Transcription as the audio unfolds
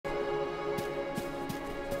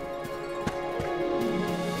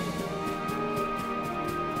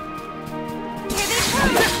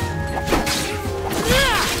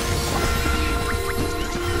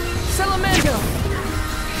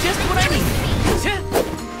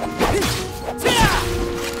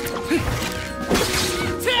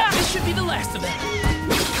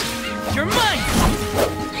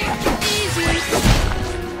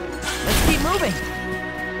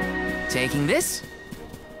this?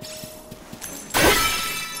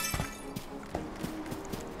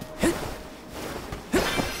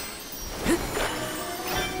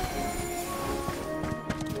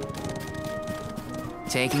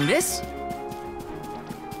 Taking this?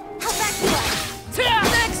 How back you are?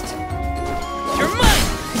 Next! You're mine!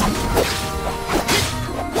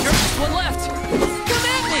 You're just one left! Come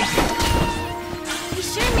at me! You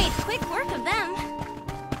sure made quick work of them.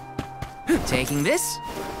 Taking this?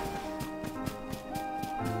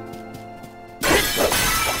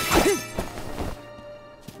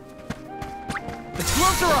 The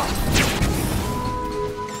gloves are off!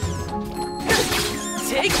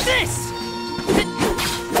 Take this!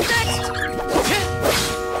 Next!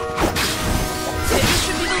 This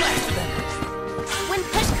should be the last of them. When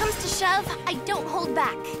push comes to shove, I don't hold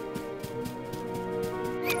back.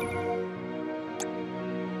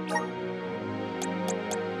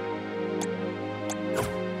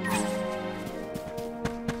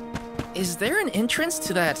 Is there an entrance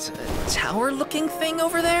to that tower-looking thing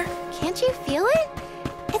over there? Can't you feel it?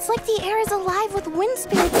 It's like the air is alive with wind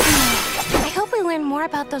spirits in it. I hope we learn more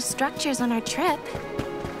about those structures on our trip.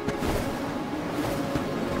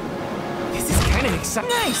 This is kind of exciting.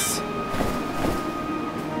 Nice!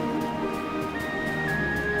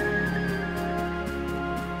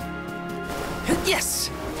 Yes!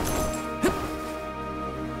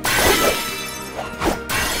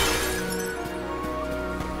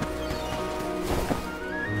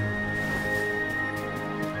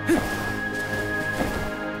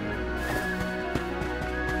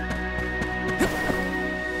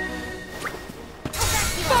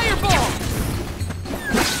 Fireball!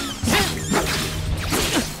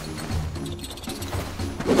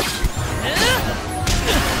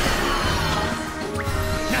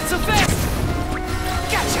 Not so fast!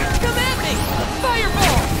 Gotcha! Come at me!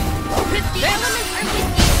 Fireball! The elements are with you.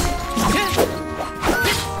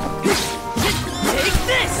 Take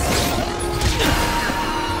this!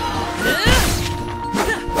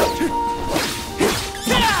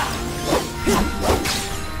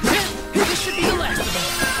 This should be the last of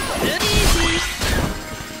them. Easy!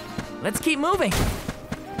 Let's keep moving.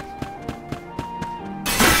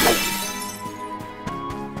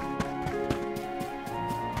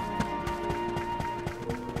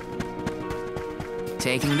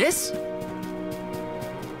 Taking this?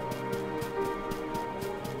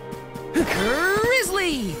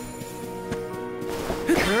 Grizzly!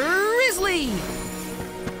 Grizzly!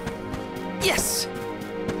 Yes!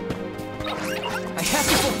 I have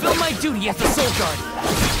to fulfill my duty as the Soul Guard.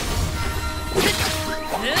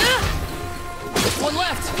 One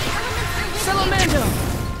left! Salamando!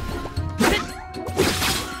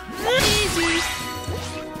 Easy!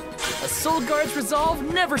 A Soul Guard's resolve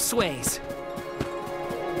never sways.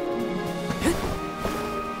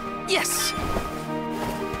 Yes!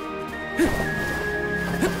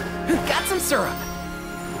 Got some syrup.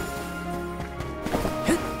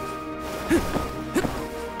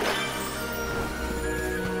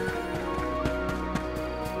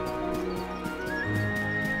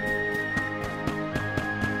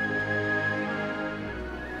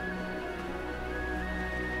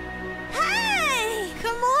 Hey!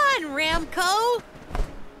 Come on, Ramco!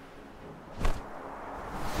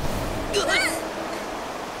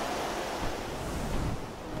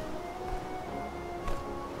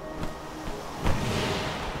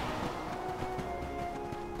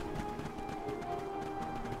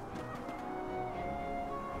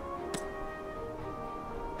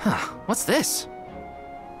 Huh, what's this?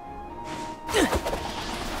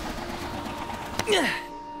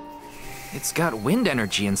 It's got wind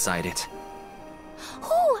energy inside it.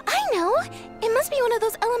 Oh, I know! It must be one of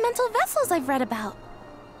those elemental vessels I've read about.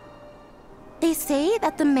 They say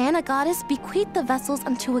that the Mana Goddess bequeathed the vessels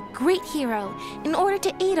unto a great hero in order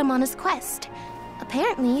to aid him on his quest.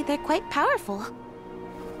 Apparently, they're quite powerful.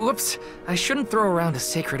 Whoops, I shouldn't throw around a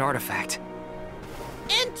sacred artifact.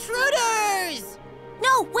 Intruders!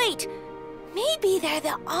 No, wait! Maybe they're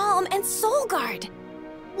the Alm and Soul Guard.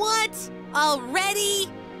 What? Already?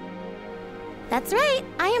 That's right.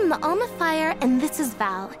 I am the Alm of Fire, and this is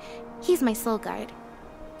Val. He's my Soul Guard.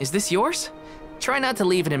 Is this yours? Try not to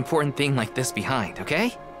leave an important thing like this behind,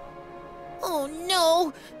 okay? Oh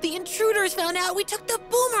no! The intruders found out we took the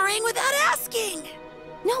boomerang without asking!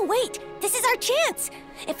 No, wait! This is our chance!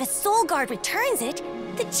 If a Soul Guard returns it,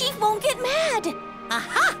 the Chief won't get mad!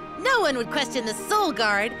 Aha! No one would question the Soul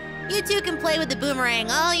Guard. You two can play with the boomerang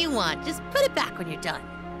all you want. Just put it back when you're done.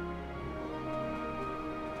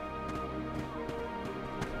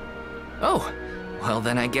 Oh, well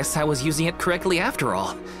then I guess I was using it correctly after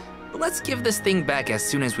all. Let's give this thing back as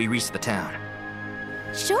soon as we reach the town.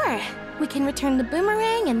 Sure. We can return the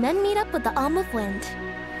boomerang and then meet up with the Alm of Wind.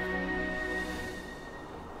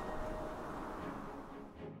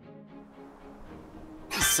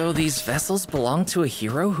 So these vessels belong to a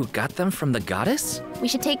hero who got them from the goddess? We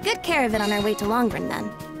should take good care of it on our way to Longren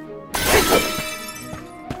then.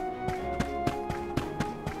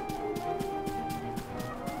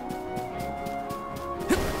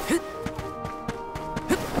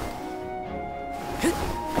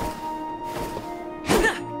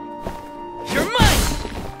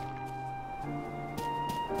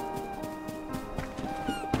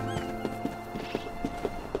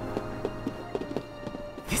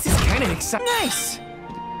 Nice!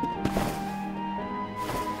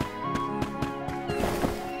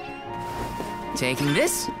 Taking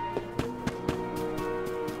this?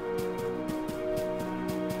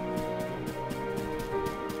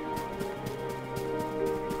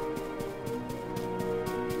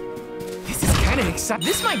 This is kind of exciting.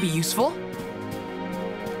 This might be useful.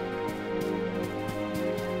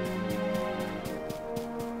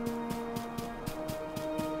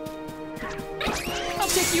 I'll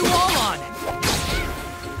take you all on.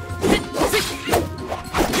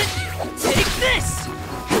 Take this!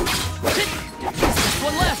 Just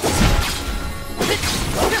one left.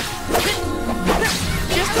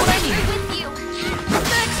 Just what I needed.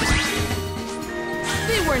 Next!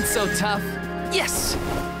 They weren't so tough. Yes!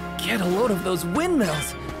 Get a load of those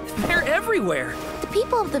windmills. They're everywhere. The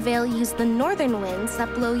people of the Vale use the northern winds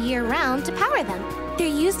that blow year-round to power them. They're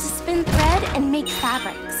used to spin thread and make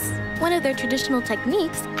fabrics. One of their traditional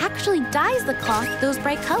techniques actually dyes the cloth those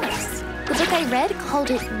bright colors. The book I read called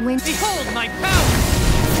it wind. Behold my power!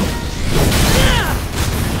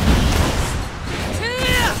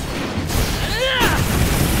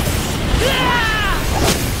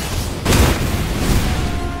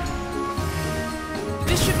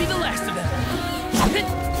 This should be the last of them.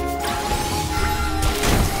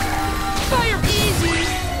 Fire easy!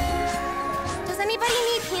 Does anybody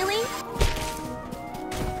need healing?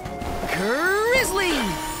 Grizzly!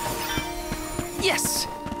 Yes!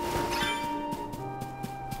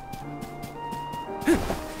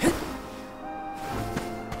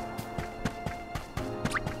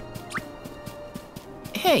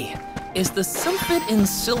 Hey, is the Sylphid in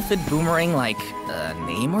Sylphid Boomerang like a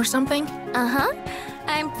name or something? Uh-huh.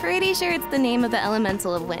 I'm pretty sure it's the name of the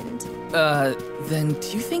elemental of wind. Then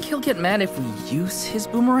do you think he'll get mad if we use his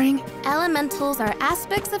boomerang? Elementals are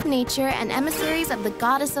aspects of nature and emissaries of the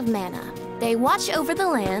goddess of mana. They watch over the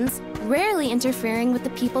lands, rarely interfering with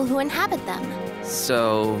the people who inhabit them.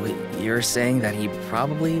 So, you're saying that he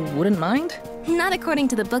probably wouldn't mind? Not according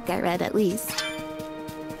to the book I read, at least.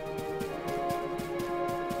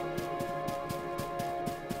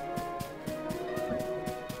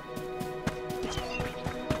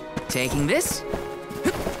 Taking this?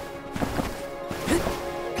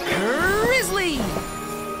 Grizzly!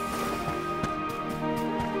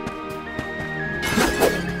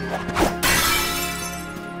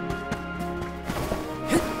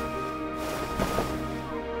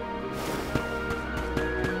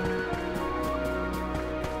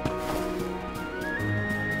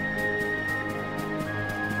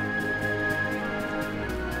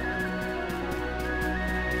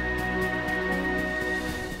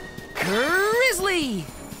 Grizzly!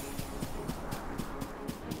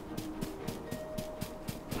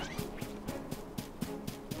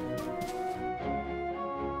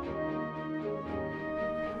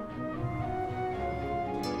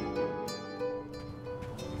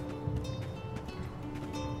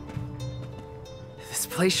 This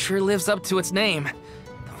place sure lives up to its name. The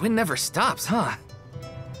wind never stops, huh?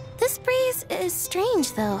 This breeze is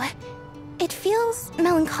strange, though. It feels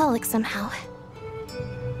melancholic somehow.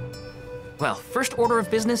 Well, first order of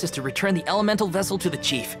business is to return the elemental vessel to the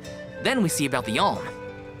chief. Then we see about the Alm.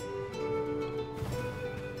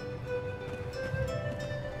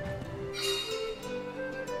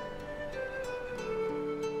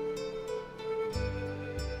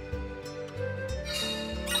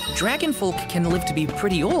 Dragonfolk can live to be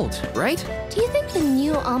pretty old, right? Do you think the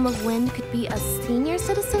new Alm of Wind could be a senior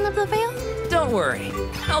citizen of the Vale? Don't worry.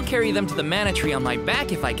 I'll carry them to the mana tree on my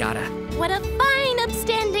back if I gotta. What a fine,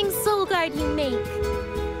 upstanding soul guard you make!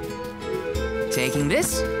 Taking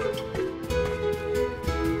this?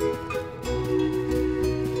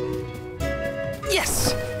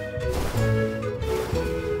 Yes!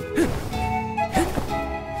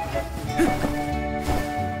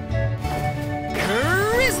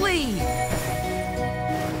 Grizzly!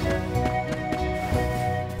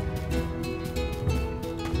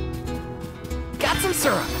 Got some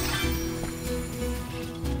syrup.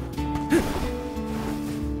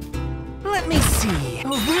 Let me see.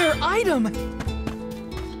 Where I item!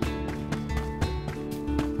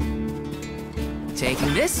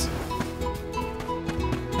 Taking this.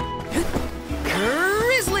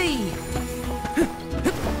 Grizzly!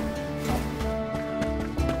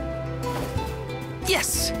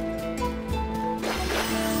 Yes!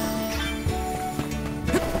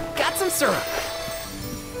 Got some syrup.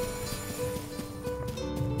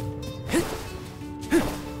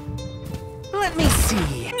 Let me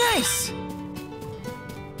see. Nice!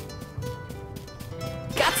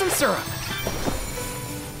 Got some syrup.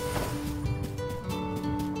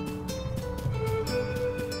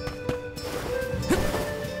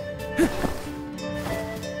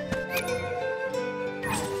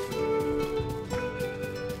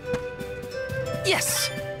 Yes!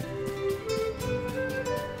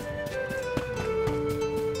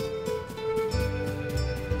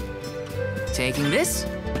 Taking this.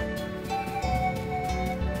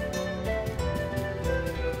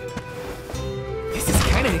 This is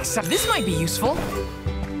kind of exciting. This might be useful.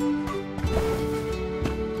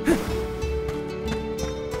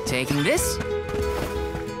 Taking this.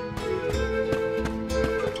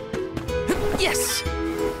 Yes!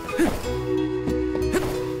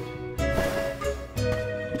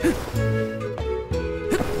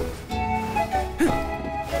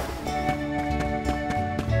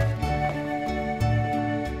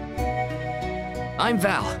 I'm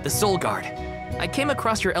Val, the Soul Guard. I came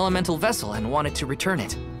across your elemental vessel and wanted to return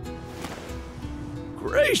it.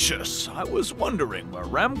 Gracious, I was wondering where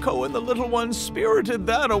Ramco and the little ones spirited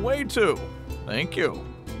that away to. Thank you.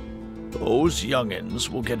 Those youngins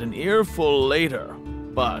will get an earful later,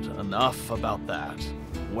 but enough about that.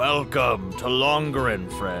 Welcome to Longerin,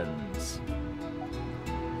 friends.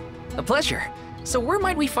 A pleasure. So where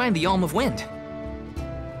might we find the Alm of Wind?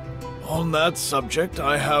 On that subject,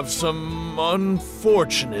 I have some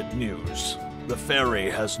unfortunate news. The fairy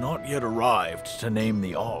has not yet arrived to name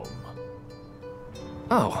the Alm.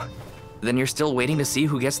 Oh, then you're still waiting to see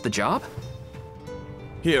who gets the job?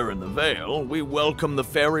 Here in the Vale, we welcome the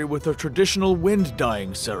fairy with a traditional wind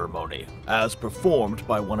dyeing ceremony, as performed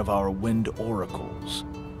by one of our wind oracles.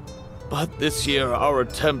 But this year, our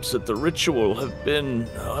attempts at the ritual have been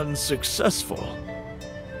unsuccessful.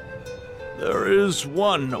 There is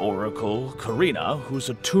one oracle, Karina, whose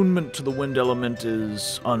attunement to the wind element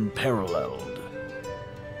is unparalleled.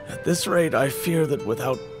 At this rate, I fear that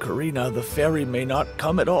without Karina, the fairy may not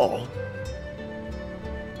come at all.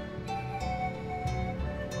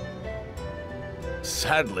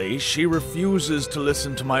 Sadly, she refuses to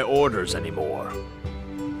listen to my orders anymore.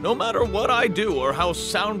 No matter what I do or how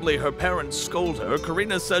soundly her parents scold her,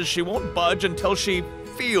 Karina says she won't budge until she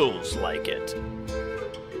feels like it.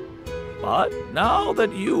 But now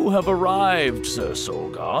that you have arrived, Sir Soul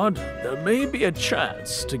God, there may be a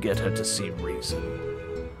chance to get her to see reason.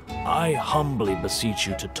 I humbly beseech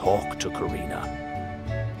you to talk to Karina.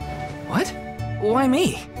 What? Why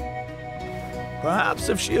me? Perhaps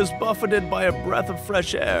if she is buffeted by a breath of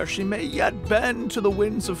fresh air, she may yet bend to the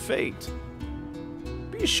winds of fate.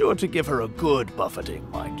 Be sure to give her a good buffeting,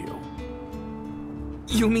 mind you.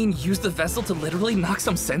 You mean use the vessel to literally knock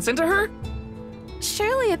some sense into her?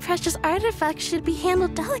 Surely a precious artifact should be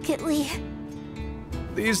handled delicately.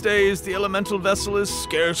 These days, the elemental vessel is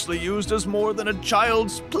scarcely used as more than a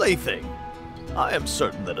child's plaything. I am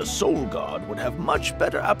certain that a soul god would have much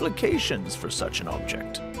better applications for such an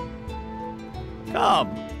object.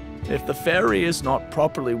 Come, if the fairy is not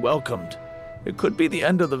properly welcomed, it could be the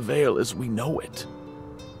end of the Vale as we know it.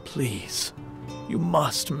 Please, you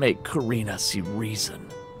must make Karina see reason.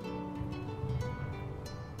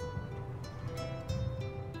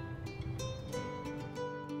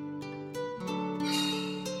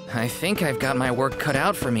 I think I've got my work cut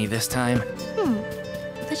out for me this time.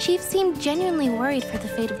 The chief seemed genuinely worried for the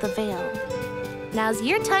fate of the Vale. Now's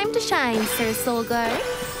your time to shine, Sir Soul Guard.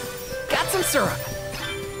 Got some syrup.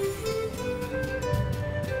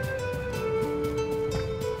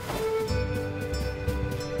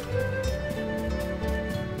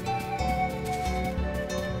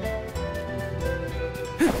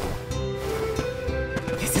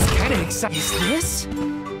 This is kind of exciting. Is this?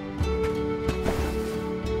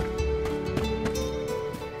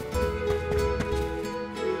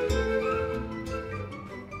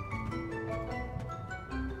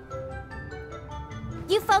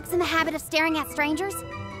 You folks in the habit of staring at strangers?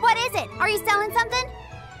 What is it? Are you selling something?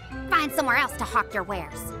 Find somewhere else to hawk your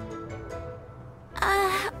wares.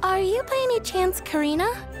 Are you by any chance Karina,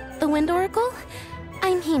 the Wind Oracle?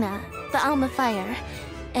 I'm Hina, the Alm of Fire.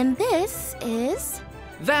 And this is...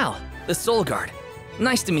 Val, the Soul Guard.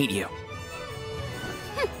 Nice to meet you.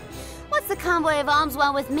 What's the convoy of alms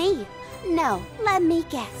want with me? No, let me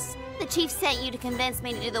guess. The chief sent you to convince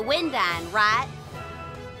me to do the wind dyeing, right?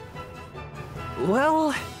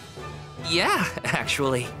 Well, yeah,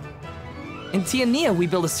 actually. In Tiania, we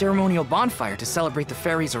build a ceremonial bonfire to celebrate the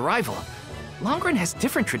fairy's arrival. Longren has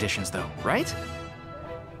different traditions, though, right?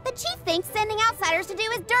 The chief thinks sending outsiders to do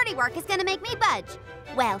his dirty work is gonna make me budge.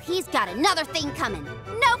 Well, he's got another thing coming.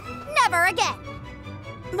 Nope, never again.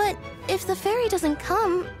 But if the fairy doesn't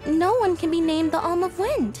come, no one can be named the Alm of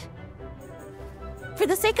Wind. For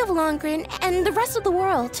the sake of Longren and the rest of the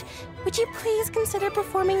world, would you please consider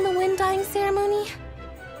performing the wind dyeing ceremony?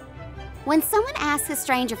 When someone asks a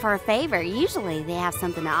stranger for a favor, usually they have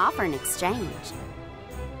something to offer in exchange.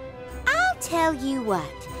 I'll tell you what,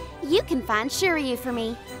 you can find Shiryu for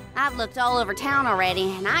me. I've looked all over town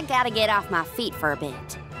already, and I gotta get off my feet for a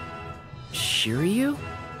bit. Shiryu?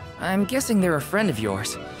 I'm guessing they're a friend of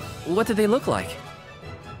yours. What do they look like?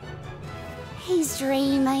 He's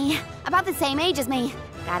dreamy, about the same age as me.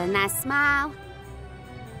 Got a nice smile.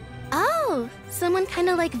 Oh, someone kind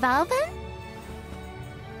of like Val then?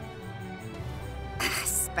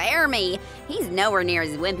 Spare me, he's nowhere near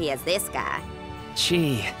as wimpy as this guy.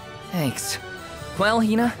 Gee, thanks. Well,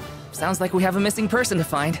 Hina, sounds like we have a missing person to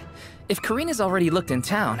find. If Karina's already looked in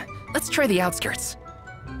town, let's try the outskirts.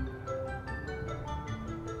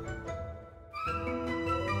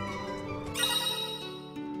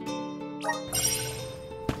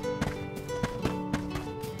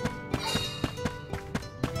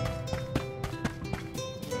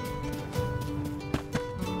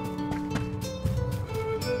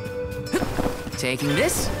 Taking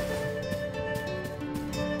this.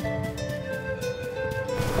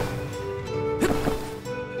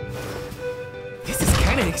 This is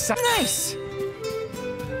kind of exciting. Nice!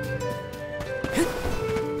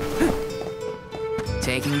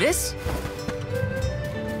 Taking this.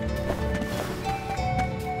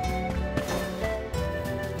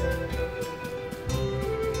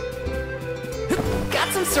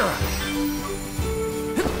 Got some syrup.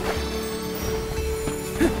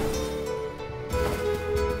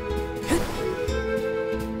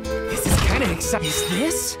 Is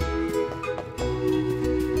this?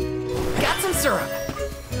 Got some syrup.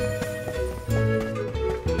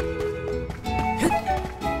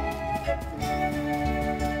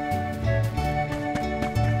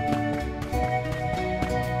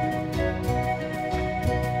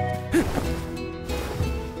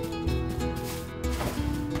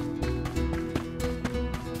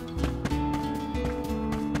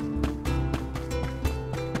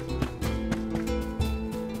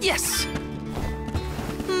 Yes!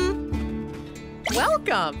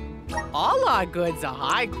 Welcome! All our goods are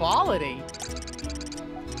high quality.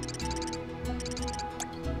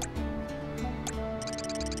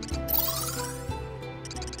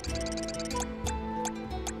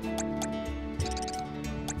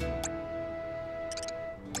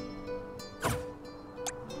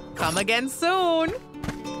 Come again soon!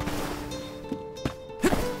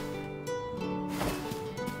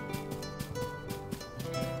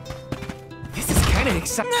 This is kind of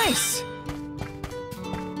exciting. Nice!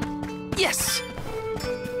 Yes!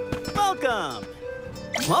 Welcome!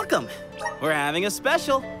 Welcome! We're having a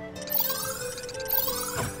special.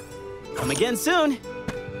 Come again soon.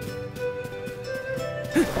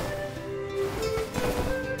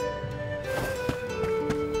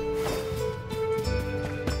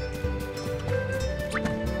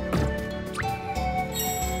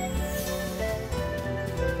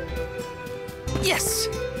 Yes!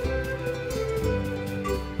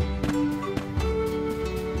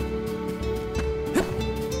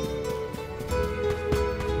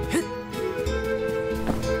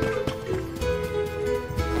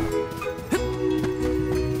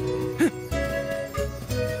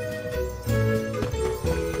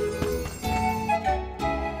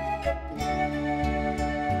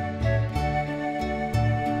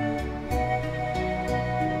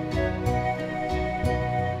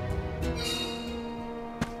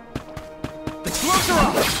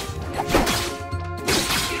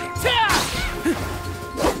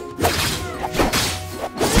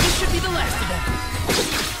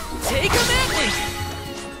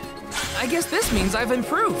 I guess this means I've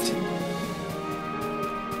improved.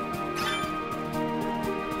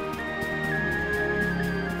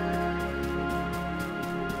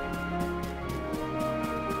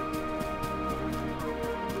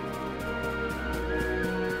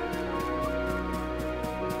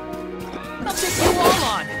 I'll take you all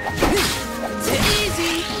on. Take it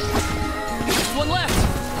easy. Just one left.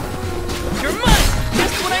 You're mine.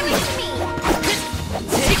 Just what I need.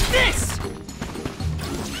 Take this.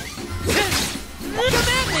 Come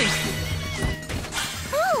at me.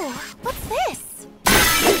 Oh, what's this?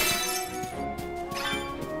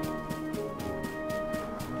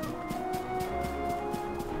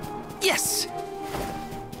 Yes!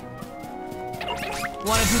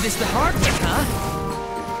 Wanna do this the hard way, huh?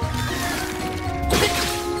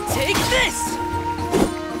 Take this!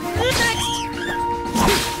 Next!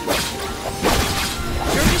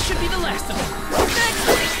 Sure, this should be the last of them.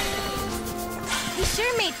 Next! He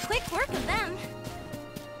sure made quick work of them.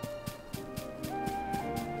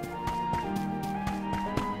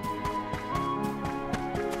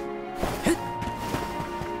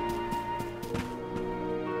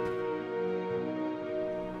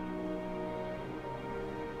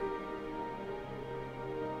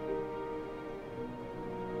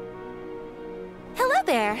 Hello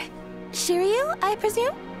there. Shiryu, I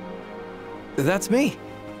presume? That's me.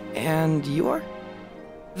 And you're?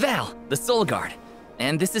 Val, the Soul Guard.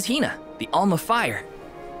 And this is Hina, the Alm of Fire.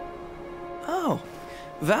 Oh,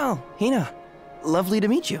 Val, Hina. Lovely to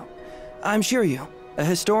meet you. I'm Shiryu, a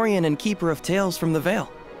historian and keeper of tales from the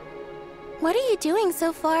Vale. What are you doing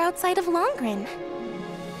so far outside of Longren?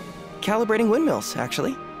 Calibrating windmills,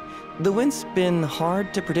 actually. The wind's been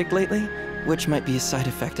hard to predict lately, which might be a side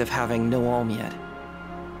effect of having no alm yet.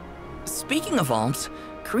 Speaking of alms,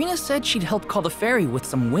 Karina said she'd help call the fairy with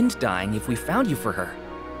some wind dyeing if we found you for her.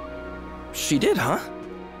 She did, huh?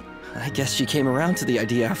 I guess she came around to the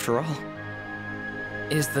idea after all.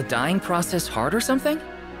 Is the dyeing process hard or something?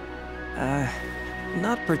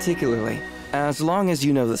 Not particularly. As long as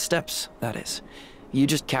you know the steps, that is. You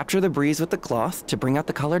just capture the breeze with the cloth to bring out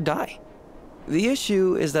the colored dye. The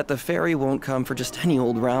issue is that the fairy won't come for just any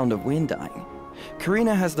old round of wind dyeing.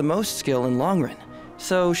 Karina has the most skill in Longren,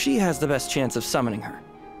 so she has the best chance of summoning her.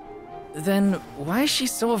 Then why is she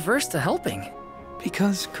so averse to helping?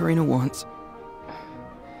 Because Karina wants...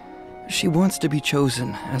 She wants to be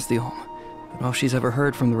chosen as the Alm, but all she's ever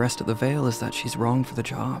heard from the rest of the Vale is that she's wrong for the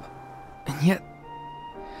job. And yet,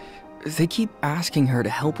 they keep asking her to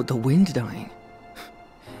help with the wind dyeing.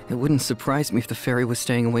 It wouldn't surprise me if the fairy was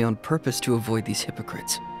staying away on purpose to avoid these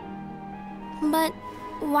hypocrites. But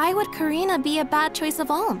why would Karina be a bad choice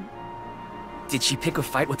of Alm? Did she pick a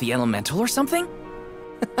fight with the elemental or something?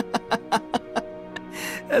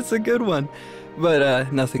 That's a good one.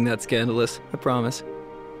 But nothing that scandalous, I promise.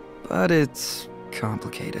 But it's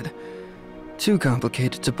complicated. Too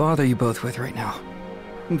complicated to bother you both with right now.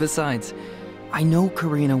 Besides, I know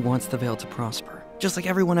Karina wants the Vale to prosper, just like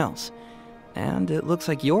everyone else. And it looks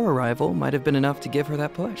like your arrival might have been enough to give her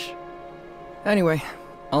that push. Anyway,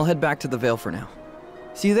 I'll head back to the Vale for now.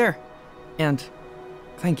 See you there. And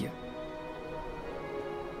thank you.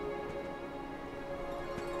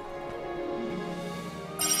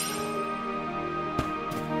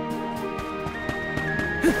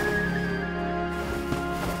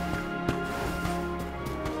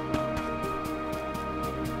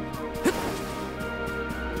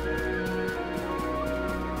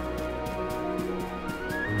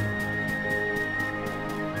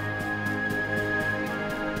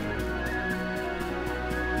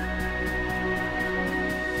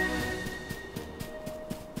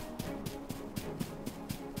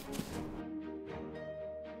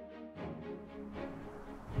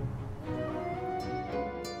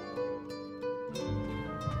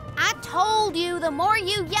 I told you, the more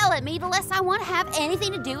you yell at me, the less I want to have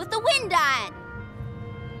anything to do with the wind dyeing.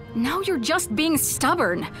 Now you're just being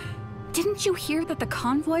stubborn. Didn't you hear that the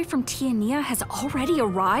convoy from Tiania has already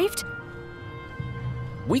arrived?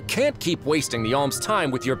 We can't keep wasting the Alm's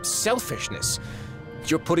time with your selfishness.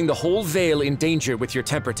 You're putting the whole Vale in danger with your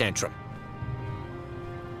temper tantrum.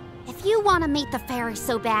 If you want to meet the fairy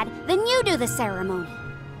so bad, then you do the ceremony.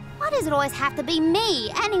 Why does it always have to be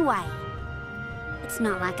me, anyway? It's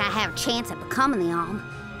not like I have a chance at becoming the Alm.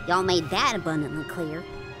 Y'all made that abundantly clear.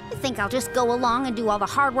 You think I'll just go along and do all the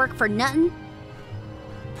hard work for nothing?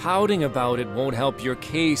 Pouting about it won't help your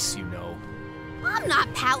case, you know. I'm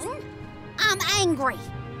not pouting. I'm angry.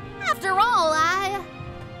 After all, I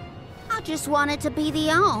just wanted to be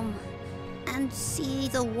the Alm and see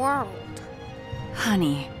the world.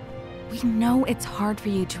 Honey, we know it's hard for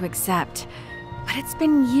you to accept, but it's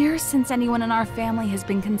been years since anyone in our family has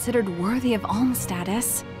been considered worthy of Alm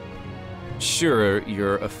status. Sure,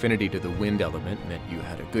 your affinity to the wind element meant you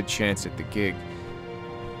had a good chance at the gig.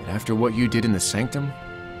 But after what you did in the Sanctum?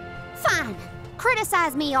 Fine.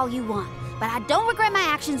 Criticize me all you want, but I don't regret my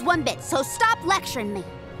actions one bit, so stop lecturing me.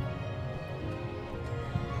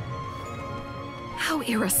 How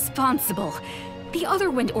irresponsible. The other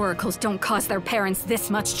wind oracles don't cause their parents this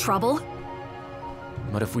much trouble.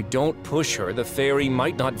 But if we don't push her, the fairy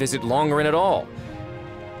might not visit Longren at all.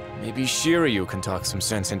 Maybe Shiryu can talk some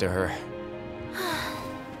sense into her.